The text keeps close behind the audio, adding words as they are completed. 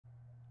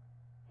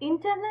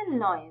Internal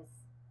noise.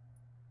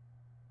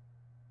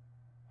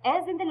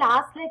 As in the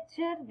last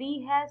lecture,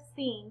 we have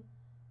seen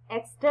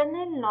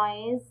external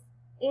noise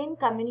in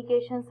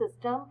communication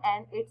system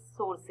and its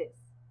sources.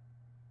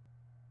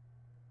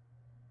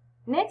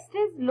 Next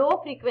is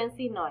low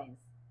frequency noise.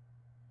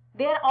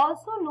 They are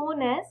also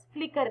known as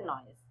flicker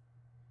noise.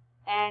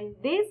 And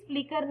these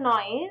flicker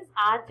noise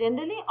are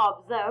generally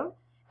observed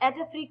at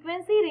a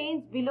frequency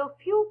range below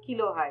few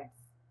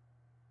kilohertz.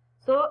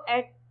 So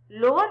at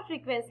lower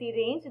frequency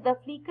range, the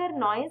flicker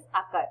noise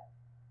occur.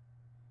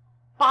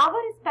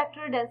 Power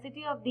spectral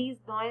density of these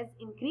noise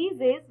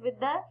increases with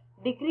the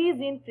decrease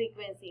in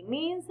frequency.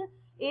 Means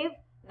if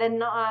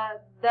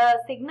the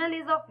signal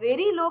is of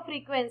very low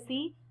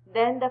frequency,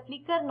 then the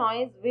flicker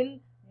noise will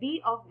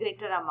be of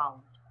greater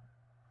amount.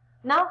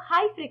 Now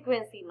high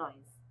frequency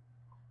noise.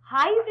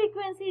 High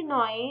frequency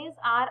noise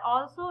are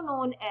also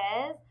known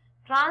as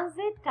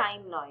transit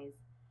time noise,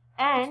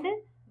 and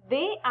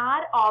they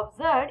are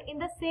observed in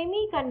the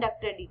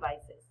semiconductor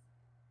devices.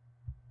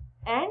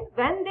 And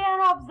when they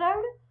are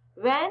observed,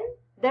 when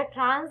the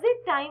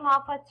transit time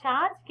of a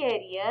charge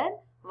carrier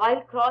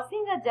while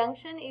crossing a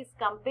junction is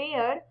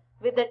compared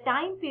with the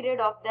time period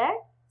of that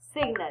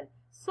signal.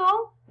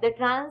 So the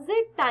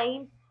transit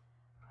time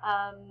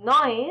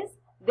noise,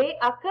 they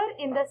occur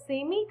in the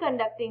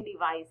semiconducting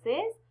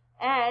devices,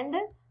 and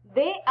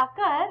they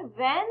occur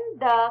when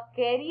the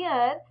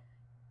carrier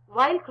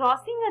while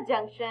crossing a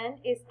junction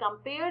is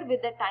compared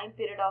with the time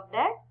period of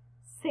that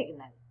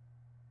signal.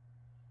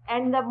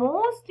 And the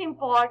most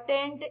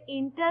important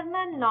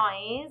internal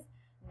noise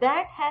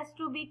that has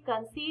to be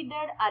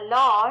considered a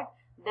lot,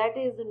 that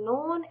is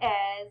known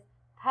as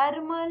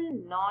thermal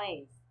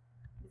noise.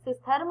 This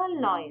is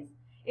thermal noise.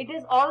 It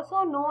is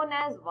also known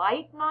as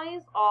white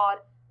noise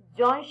or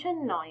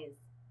Johnson noise.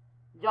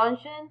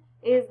 Johnson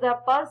is the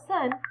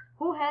person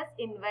who has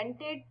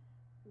invented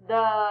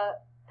the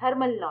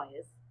thermal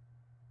noise.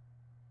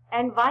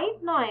 And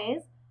white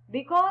noise,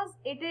 because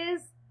it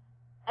is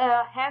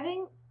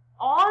having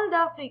all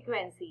the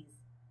frequencies.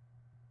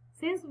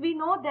 Since we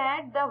know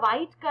that the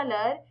white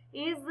color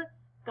is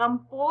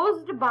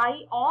composed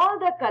by all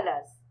the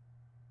colors,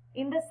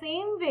 in the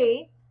same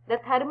way the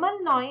thermal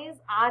noise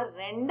are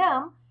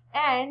random,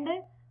 and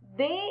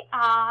they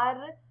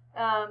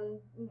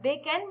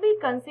can be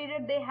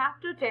considered, they have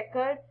to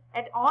checker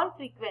at all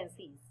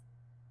frequencies.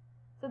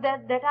 So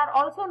that are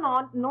also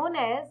known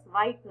as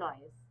white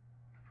noise.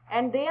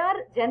 And they are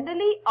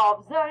generally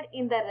observed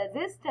in the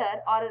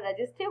resistor or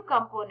resistive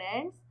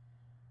components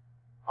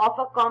of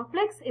a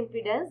complex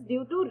impedance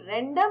due to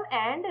random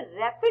and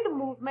rapid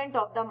movement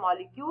of the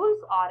molecules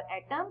or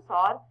atoms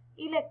or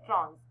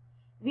electrons.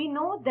 We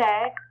know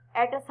that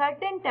at a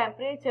certain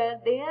temperature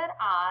there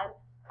are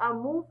a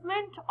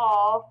movement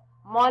of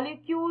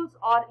molecules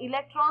or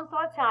electrons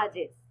or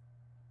charges,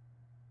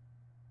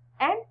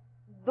 and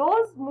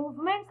those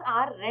movements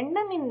are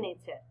random in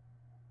nature,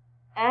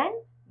 and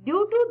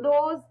due to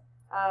those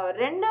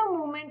random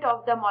movement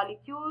of the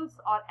molecules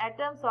or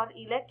atoms or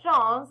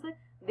electrons,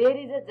 there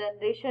is a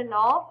generation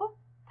of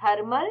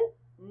thermal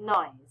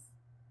noise.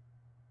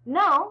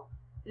 Now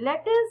let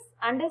us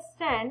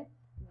understand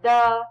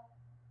the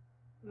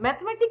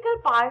mathematical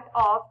part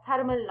of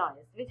thermal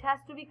noise, which has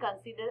to be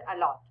considered a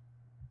lot.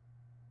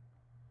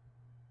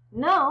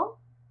 Now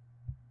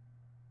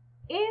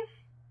if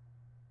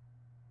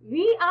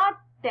we are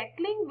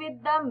tackling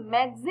with the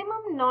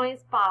maximum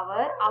noise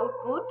power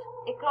output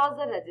across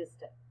the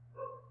resistor.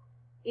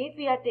 If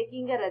we are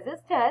taking a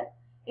resistor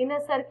in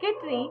a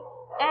circuitry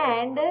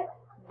and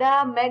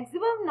the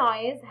maximum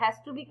noise has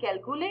to be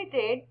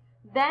calculated,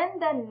 then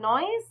the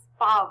noise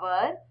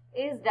power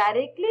is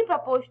directly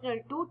proportional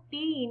to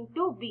T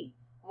into B.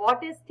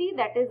 What is T?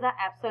 That is the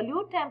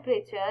absolute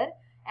temperature.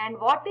 And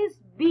what is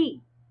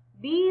B?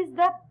 B is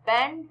the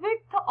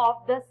bandwidth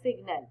of the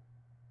signal,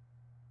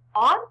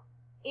 or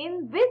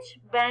in which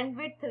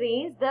bandwidth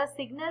range the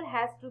signal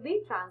has to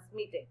be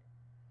transmitted.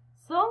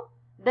 So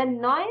the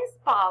noise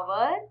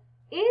power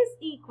is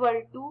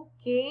equal to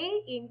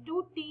K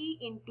into T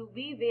into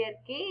B, where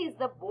K is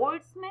the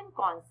Boltzmann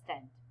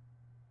constant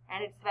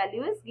and its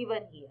value is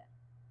given here.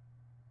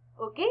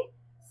 Okay.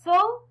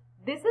 So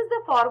this is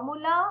the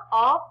formula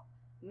of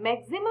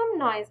maximum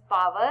noise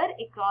power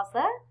across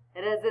a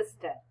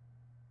resistor.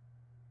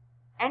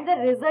 And the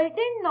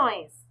resultant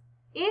noise,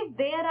 if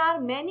there are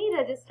many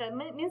resistors,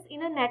 means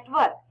in a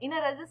network, in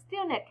a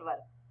resistive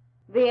network,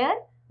 where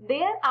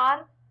there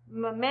are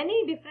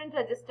many different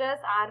resistors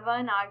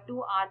R1, R2,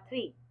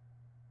 R3.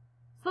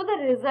 So the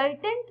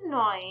resultant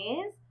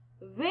noise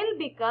will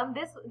become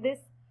this is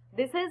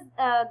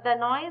the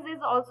noise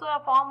is also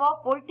a form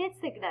of voltage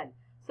signal.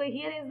 So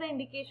here is the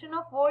indication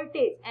of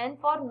voltage, N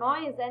for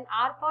noise and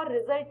R for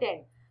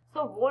resultant.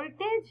 So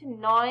voltage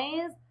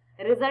noise,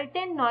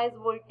 resultant noise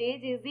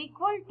voltage is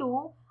equal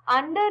to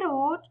under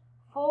root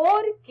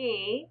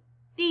 4K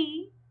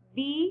T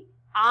B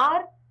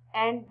R,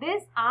 and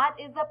this R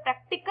is the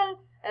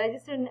practical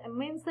resistance,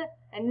 means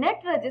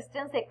net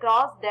resistance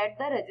across that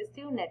the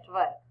resistive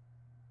network.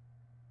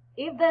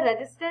 If the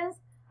resistance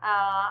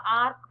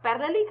are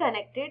parallelly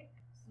connected,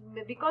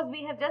 because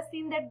we have just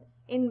seen that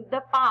in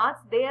the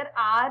past there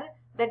are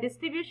the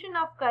distribution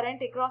of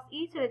current across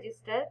each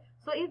resistor.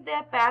 So if they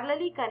are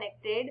parallelly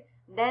connected,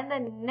 then the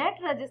net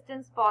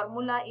resistance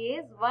formula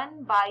is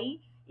 1 by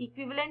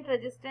equivalent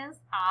resistance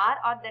R,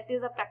 or that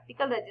is a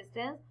practical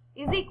resistance,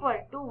 is equal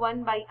to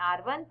 1 by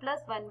R1 plus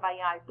 1 by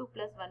R2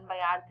 plus 1 by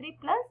R3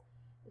 plus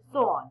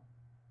so on.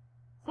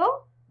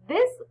 So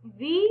this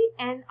V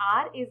and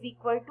R is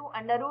equal to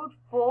under root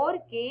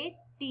 4K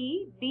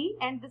TB,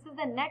 and this is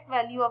the net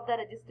value of the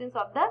resistance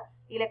of the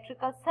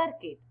electrical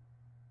circuit.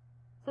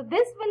 So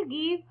this will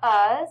give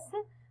us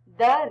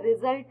the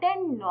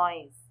resultant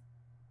noise.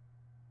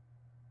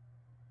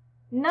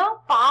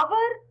 Now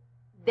power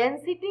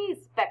density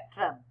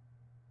spectrum.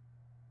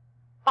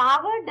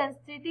 Power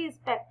density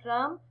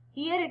spectrum,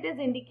 here it is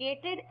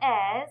indicated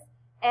as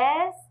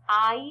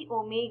SI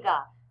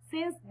omega,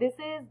 since this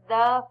is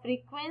the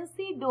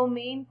frequency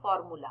domain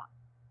formula.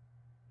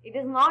 It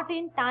is not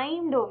in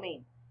time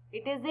domain.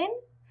 It is in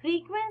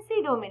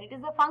frequency domain. It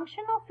is a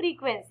function of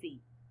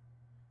frequency.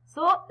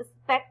 So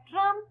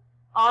spectrum,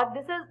 or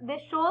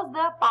this shows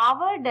the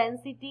power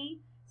density.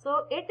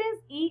 So it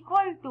is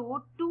equal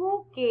to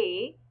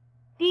 2K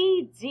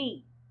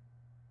TG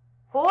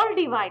whole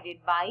divided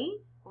by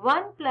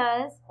 1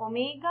 plus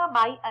omega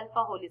by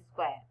alpha whole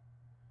square.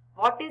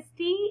 What is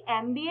T?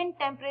 Ambient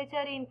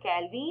temperature in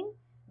Kelvin.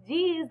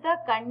 G is the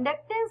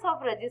conductance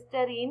of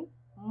resistor in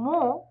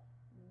mho.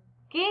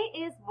 K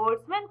is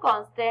Boltzmann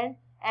constant,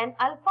 and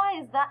alpha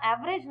is the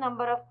average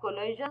number of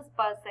collisions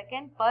per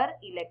second per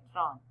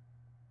electron.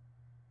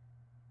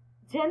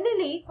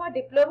 Generally, for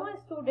diploma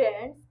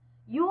students,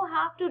 you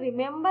have to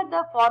remember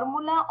the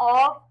formula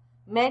of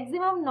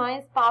maximum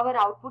noise power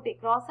output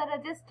across a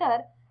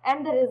resistor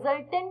and the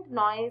resultant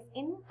noise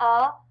in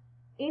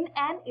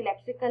an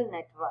electrical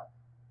network.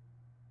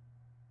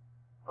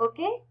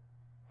 Okay,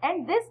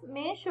 and this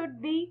may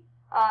be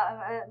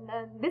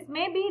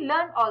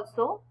learned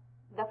also,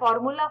 the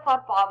formula for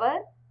power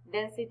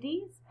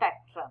density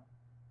spectrum,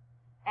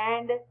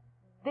 and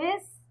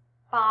this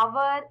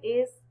power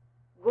is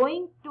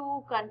going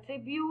to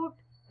contribute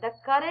the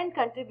current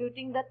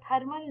contributing the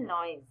thermal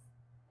noise,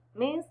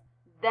 means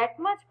that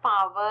much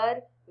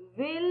power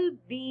will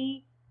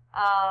be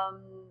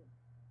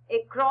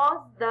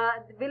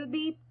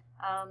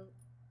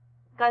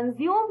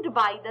consumed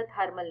by the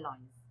thermal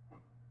noise.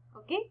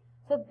 Okay,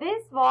 so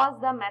this was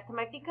the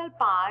mathematical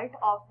part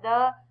of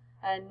the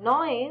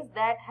noise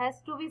that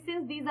has to be,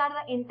 since these are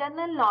the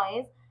internal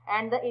noise,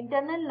 and the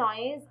internal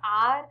noise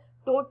are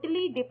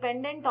totally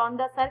dependent on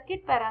the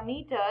circuit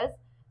parameters.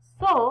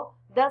 So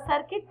the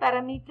circuit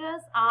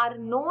parameters are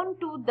known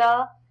to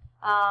the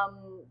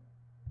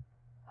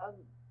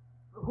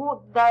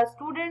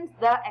students,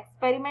 the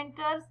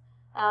experimenters,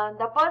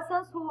 the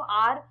persons who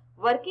are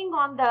working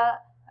on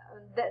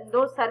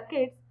those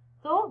circuits.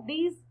 So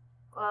these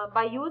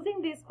by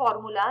using these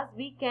formulas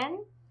we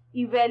can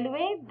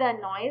evaluate the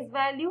noise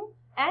value,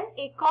 and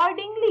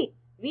accordingly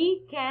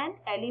we can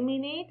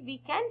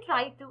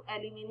try to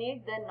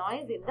eliminate the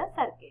noise in the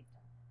circuit.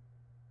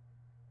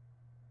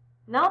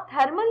 Now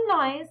thermal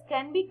noise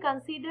can be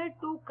considered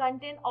to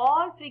contain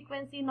all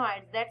frequency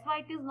noise. That's why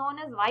it is known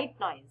as white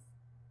noise.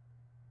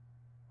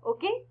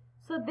 Okay,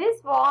 so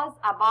this was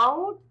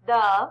about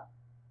the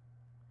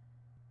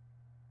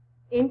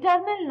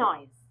internal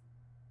noise.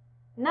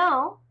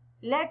 Now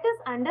let us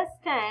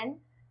understand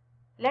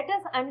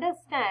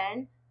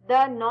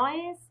the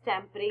noise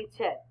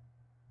temperature.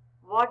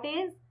 What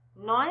is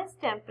noise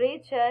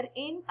temperature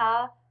in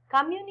a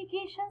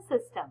communication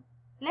system?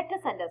 Let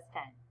us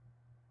understand.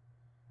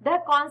 The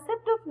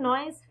concept of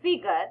noise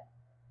figure,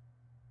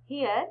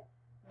 here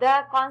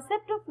the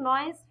concept of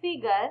noise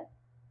figure,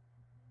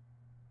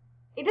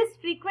 it is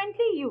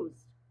frequently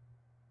used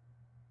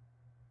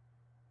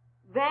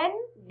when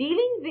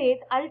dealing with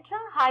ultra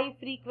high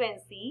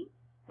frequency,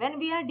 when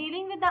we are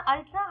dealing with the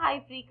ultra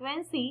high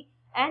frequency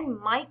and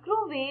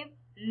microwave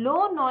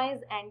low noise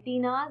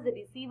antennas,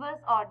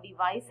 receivers or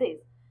devices,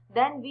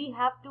 then we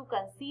have to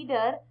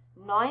consider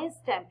noise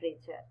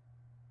temperature.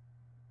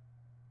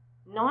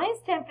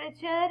 Noise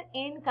temperature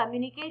in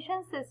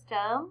communication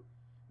system,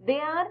 they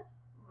are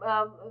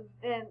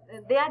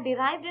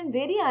derived in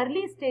very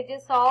early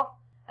stages of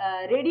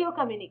radio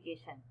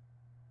communication,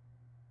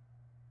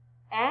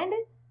 and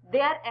they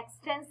are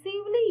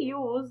extensively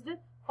used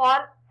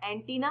for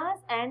antennas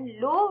and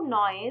low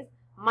noise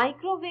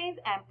microwave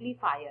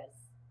amplifiers.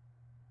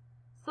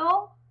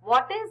 So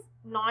what is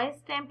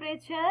noise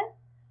temperature?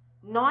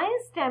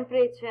 Noise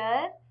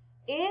temperature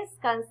is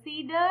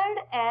considered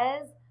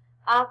as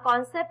a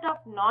concept of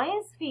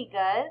noise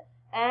figure,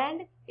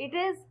 and it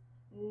is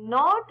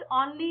not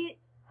only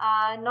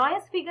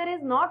noise figure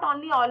is not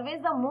only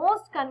always the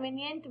most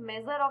convenient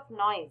measure of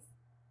noise.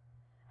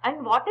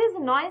 And what is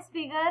noise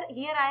figure?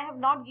 Here I have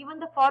not given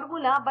the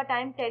formula, but I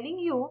am telling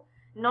you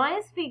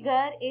noise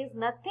figure is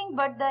nothing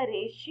but the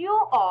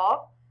ratio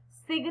of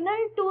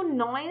signal to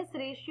noise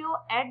ratio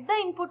at the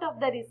input of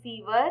the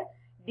receiver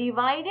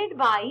divided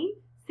by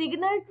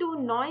signal to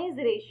noise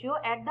ratio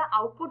at the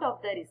output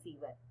of the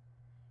receiver.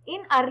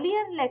 In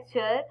earlier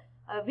lecture,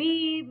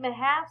 we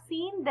have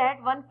seen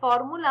that one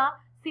formula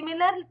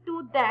similar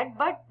to that,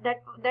 but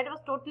that was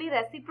totally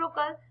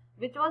reciprocal,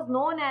 which was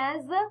known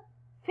as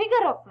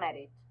figure of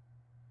merit.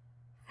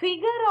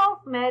 Figure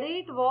of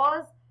merit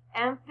was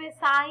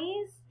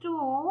emphasized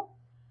to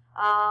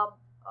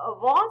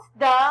watch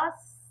the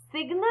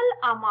signal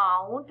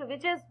amount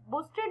which is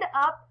boosted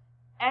up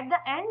at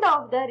the end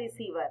of the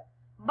receiver.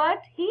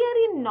 But here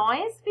in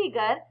noise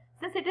figure,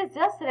 since it is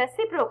just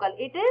reciprocal,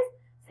 it is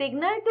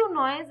signal to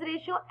noise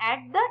ratio at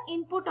the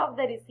input of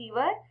the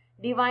receiver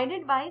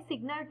divided by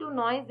signal to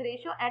noise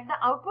ratio at the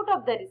output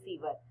of the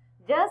receiver.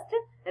 Just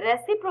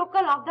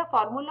reciprocal of the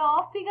formula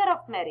of figure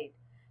of merit.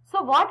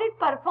 So what it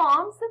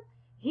performs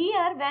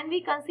here, when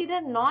we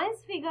consider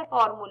noise figure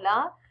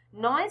formula,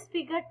 noise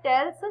figure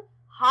tells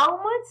how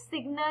much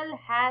signal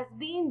has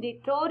been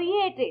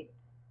deteriorated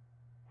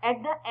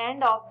at the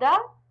end of the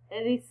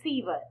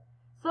receiver.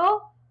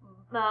 So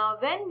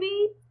when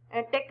we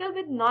tackle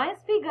with noise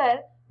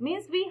figure,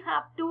 means we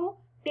have to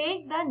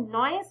take the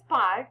noise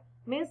part,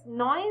 means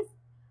noise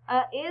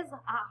is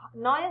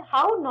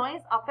how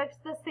noise affects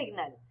the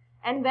signal.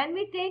 And when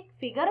we take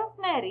figure of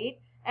merit,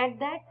 at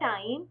that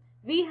time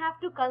we have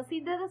to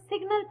consider the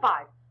signal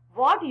part.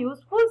 What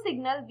useful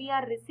signal we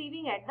are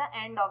receiving at the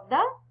end of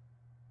the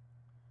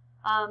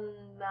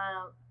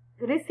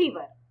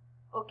receiver.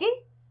 Okay.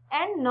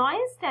 And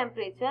noise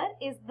temperature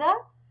is the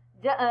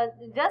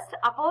just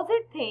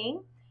opposite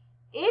thing.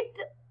 It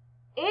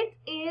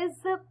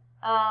is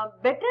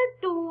better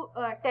to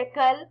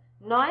tackle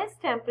noise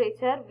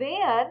temperature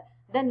where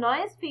the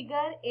noise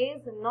figure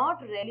is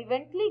not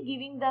relevantly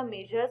giving the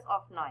measures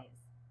of noise.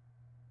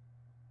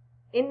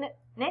 In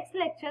next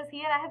lectures,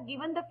 here I have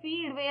given the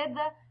field where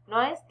the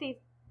noise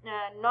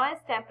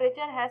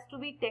temperature has to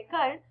be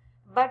tackled,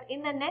 but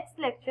in the next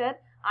lecture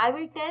I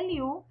will tell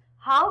you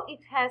how it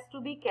has to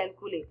be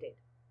calculated.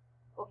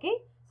 Okay.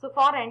 So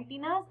for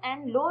antennas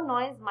and low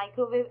noise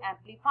microwave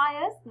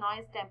amplifiers,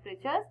 noise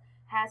temperatures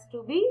has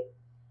to be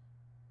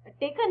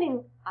taken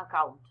in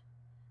account.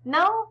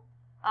 Now,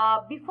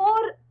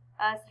 before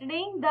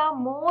studying the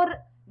more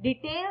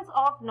details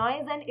of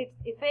noise and its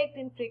effect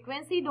in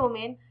frequency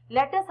domain,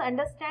 let us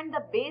understand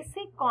the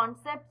basic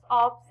concepts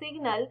of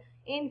signal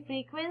in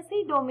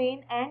frequency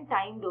domain and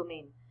time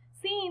domain.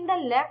 See, in the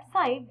left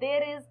side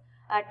there is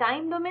a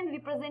time domain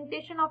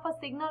representation of a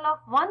signal of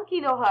 1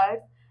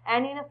 kilohertz,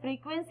 and in a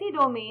frequency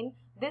domain,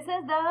 this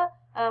is the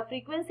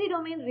frequency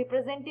domain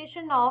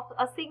representation of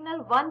a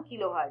signal 1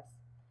 kilohertz.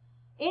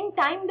 In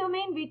time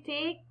domain, we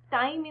take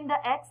time in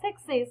the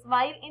x-axis,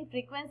 while in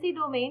frequency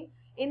domain,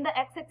 in the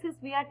x-axis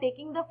we are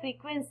taking the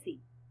frequency.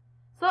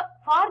 So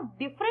for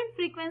different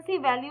frequency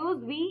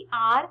values, we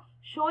are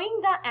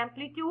showing the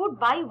amplitude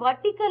by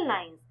vertical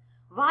lines,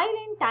 while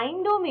in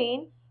time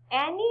domain,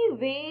 any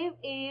wave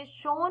is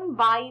shown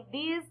by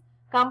this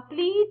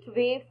complete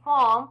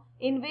waveform,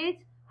 in which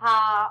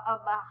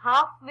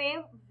half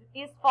wave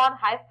is for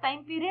half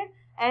time period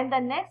and the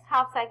next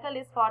half cycle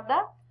is for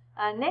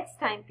the next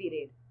time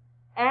period,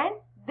 and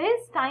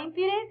this time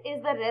period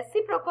is the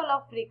reciprocal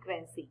of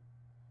frequency.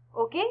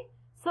 Okay,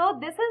 so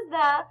this is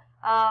the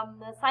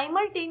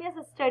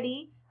simultaneous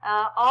study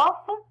of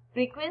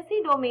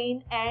frequency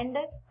domain and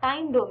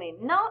time domain.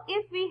 Now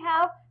if we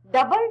have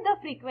doubled the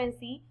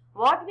frequency,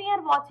 what we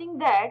are watching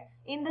that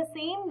in the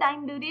same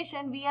time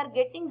duration we are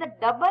getting the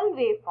double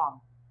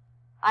waveform.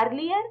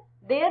 Earlier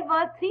there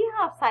were 3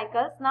 half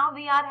cycles, now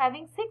we are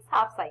having 6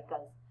 half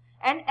cycles,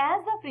 and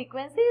as the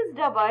frequency is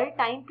doubled,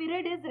 time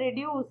period is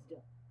reduced.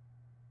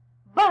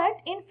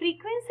 But in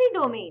frequency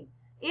domain,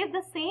 if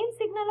the same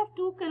signal of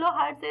 2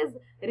 kilohertz is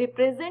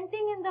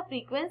representing in the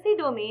frequency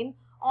domain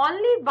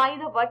only by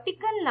the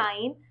vertical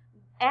line,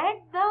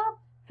 at the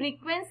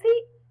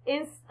frequency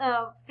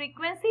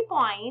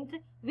point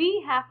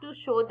we have to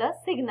show the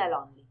signal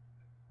only,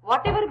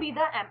 whatever be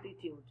the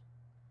amplitude.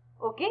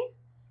 Okay.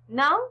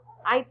 Now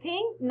I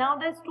think now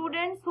the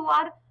students who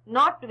are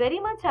not very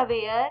much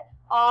aware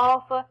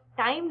of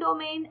time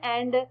domain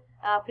and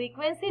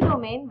frequency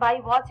domain,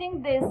 by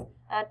watching this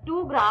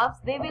 2 graphs,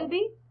 they will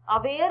be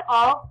aware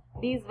of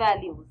these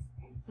values.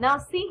 Now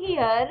see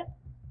here,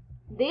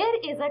 there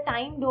is a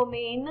time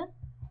domain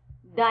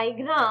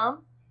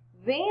diagram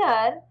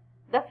where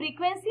the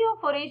frequency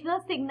of original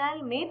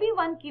signal may be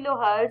 1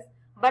 kilohertz,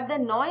 but the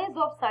noise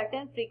of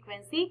certain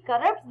frequency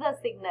corrupts the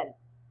signal,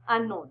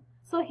 unknown.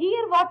 So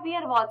here what we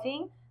are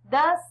watching,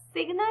 the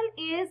signal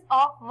is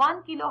of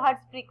 1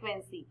 kilohertz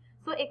frequency.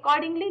 So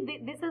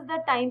accordingly this is the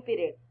time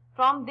period.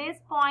 From this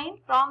point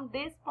to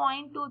this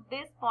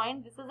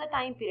point, this is the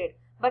time period.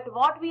 But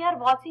what we are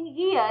watching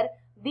here,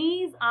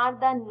 these are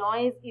the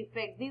noise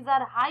effects. These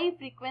are high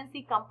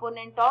frequency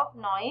component of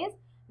noise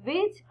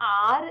which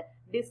are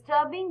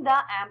disturbing the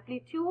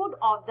amplitude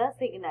of the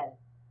signal.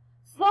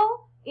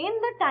 So in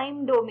the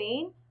time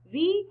domain,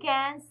 we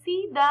can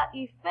see the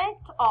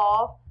effect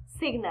of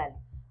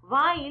signal,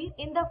 while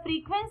in the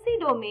frequency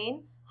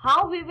domain,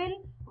 how we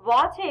will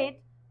watch it,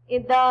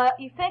 the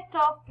effect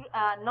of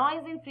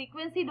noise in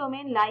frequency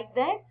domain like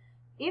that.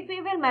 If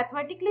we will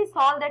mathematically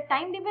solve the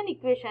time dependent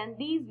equation,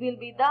 these will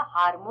be the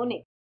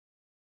harmonic.